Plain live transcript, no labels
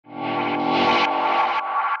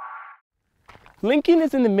Lincoln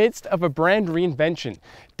is in the midst of a brand reinvention.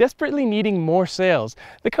 Desperately needing more sales,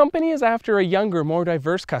 the company is after a younger, more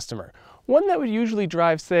diverse customer, one that would usually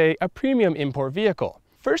drive, say, a premium import vehicle.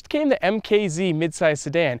 First came the MKZ midsize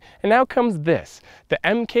sedan, and now comes this, the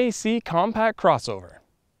MKC compact crossover.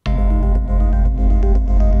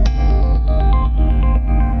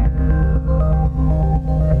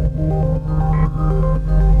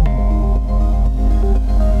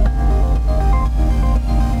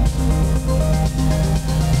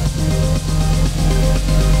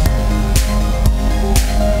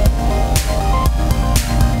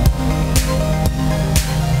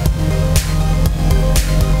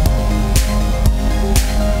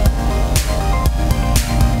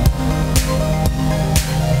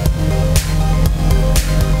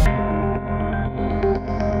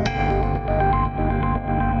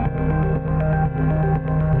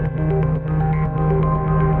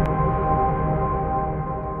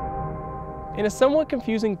 In a somewhat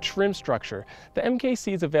confusing trim structure, the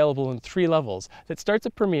MKC is available in 3 levels that starts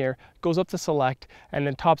at Premier, goes up to Select, and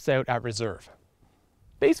then tops out at Reserve.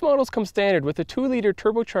 Base models come standard with a 2-liter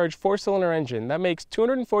turbocharged 4-cylinder engine that makes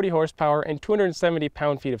 240 horsepower and 270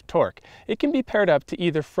 pound-feet of torque. It can be paired up to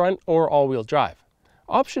either front or all-wheel drive.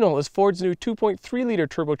 Optional is Ford's new 2.3-liter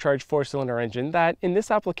turbocharged 4-cylinder engine that, in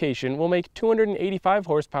this application, will make 285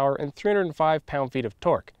 horsepower and 305 pound-feet of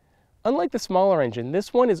torque. Unlike the smaller engine,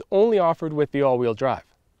 this one is only offered with the all-wheel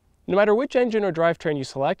drive. No matter which engine or drivetrain you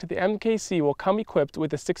select, the MKC will come equipped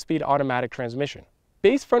with a 6-speed automatic transmission.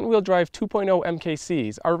 Base front-wheel drive 2.0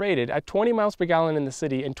 MKCs are rated at 20 miles per gallon in the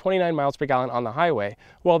city and 29 miles per gallon on the highway,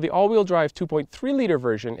 while the all-wheel drive 2.3-liter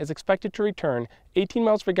version is expected to return 18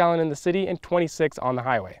 miles per gallon in the city and 26 on the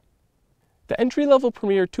highway. The entry-level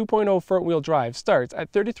Premier 2.0 front-wheel drive starts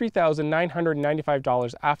at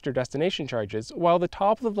 $33,995 after destination charges, while the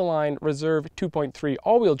top-of-the-line Reserve 2.3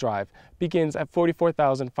 all-wheel drive begins at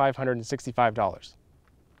 $44,565.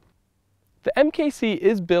 The MKC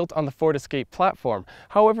is built on the Ford Escape platform.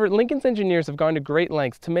 However, Lincoln's engineers have gone to great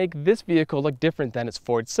lengths to make this vehicle look different than its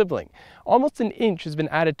Ford sibling. Almost an inch has been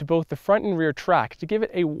added to both the front and rear track to give it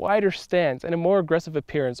a wider stance and a more aggressive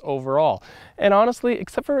appearance overall. And honestly,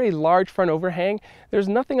 except for a large front overhang, there's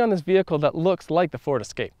nothing on this vehicle that looks like the Ford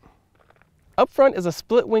Escape. Up front is a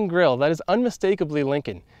split-wing grille that is unmistakably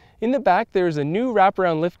Lincoln. In the back, there is a new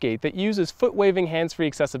wraparound liftgate that uses foot-waving hands-free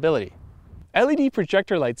accessibility. LED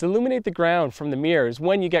projector lights illuminate the ground from the mirrors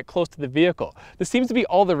when you get close to the vehicle. This seems to be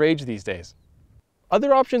all the rage these days.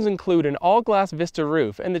 Other options include an all-glass Vista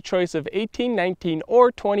roof and the choice of 18, 19,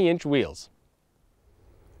 or 20-inch wheels.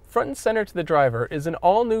 Front and center to the driver is an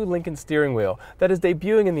all-new Lincoln steering wheel that is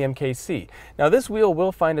debuting in the MKC. Now, this wheel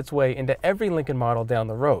will find its way into every Lincoln model down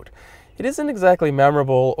the road. It isn't exactly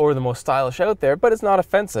memorable or the most stylish out there, but it's not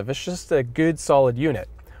offensive. It's just a good, solid unit.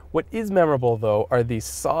 What is memorable, though, are these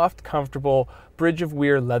soft, comfortable Bridge of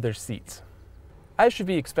Weir leather seats. As should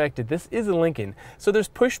be expected, this is a Lincoln, so there's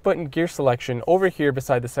push-button gear selection over here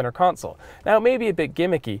beside the center console. Now, it may be a bit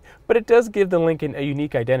gimmicky, but it does give the Lincoln a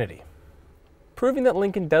unique identity. Proving that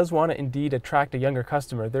Lincoln does want to indeed attract a younger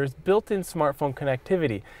customer, there's built-in smartphone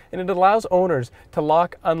connectivity, and it allows owners to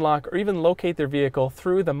lock, unlock, or even locate their vehicle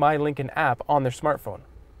through the My Lincoln app on their smartphone.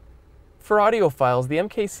 For audiophiles, the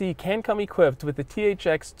MKC can come equipped with the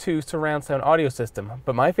THX2 surround sound audio system,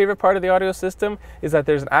 but my favorite part of the audio system is that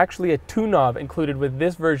there's actually a tune knob included with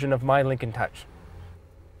this version of My Lincoln Touch.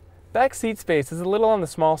 Back seat space is a little on the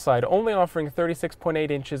small side, only offering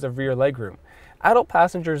 36.8 inches of rear legroom. Adult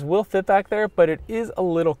passengers will fit back there, but it is a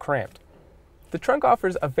little cramped. The trunk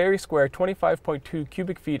offers a very square 25.2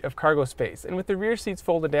 cubic feet of cargo space, and with the rear seats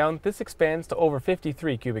folded down, this expands to over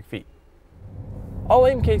 53 cubic feet. All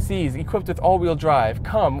MKCs equipped with all-wheel drive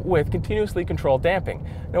come with continuously controlled damping.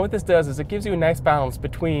 Now, what this does is it gives you a nice balance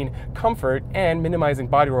between comfort and minimizing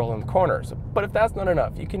body roll in the corners. But if that's not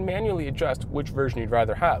enough, you can manually adjust which version you'd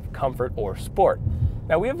rather have, comfort or sport.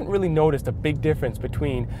 Now, we haven't really noticed a big difference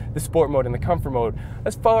between the sport mode and the comfort mode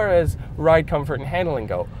as far as ride comfort and handling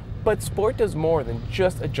go, but sport does more than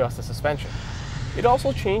just adjust the suspension. It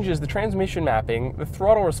also changes the transmission mapping, the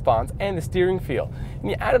throttle response, and the steering feel. And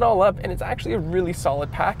you add it all up, and it's actually a really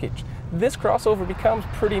solid package. This crossover becomes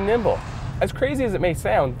pretty nimble. As crazy as it may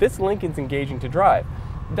sound, this Lincoln's engaging to drive.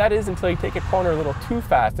 That is until you take a corner a little too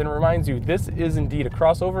fast and it reminds you this is indeed a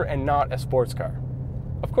crossover and not a sports car.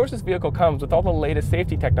 Of course, this vehicle comes with all the latest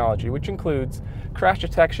safety technology, which includes crash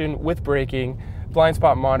detection with braking, blind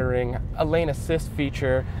spot monitoring, a lane assist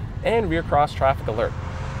feature, and rear cross traffic alert.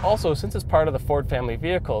 Also, since it's part of the Ford family of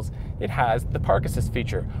vehicles, it has the Park Assist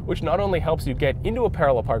feature, which not only helps you get into a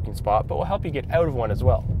parallel parking spot, but will help you get out of one as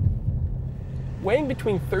well. Weighing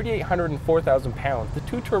between 3,800 and 4,000 pounds, the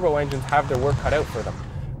two turbo engines have their work cut out for them,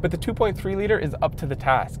 but the 2.3 liter is up to the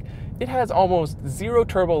task. It has almost zero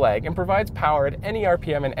turbo lag and provides power at any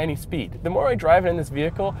RPM and any speed. The more I drive it in this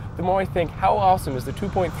vehicle, the more I think, how awesome is the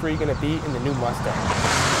 2.3 going to be in the new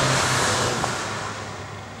Mustang?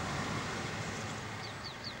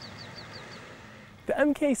 The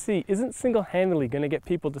MKC isn't single-handedly going to get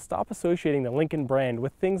people to stop associating the Lincoln brand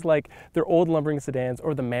with things like their old lumbering sedans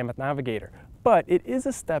or the Mammoth Navigator, but it is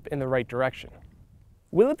a step in the right direction.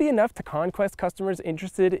 Will it be enough to conquest customers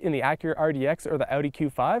interested in the Acura RDX or the Audi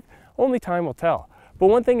Q5? Only time will tell. But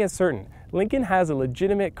one thing is certain, Lincoln has a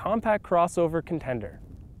legitimate compact crossover contender.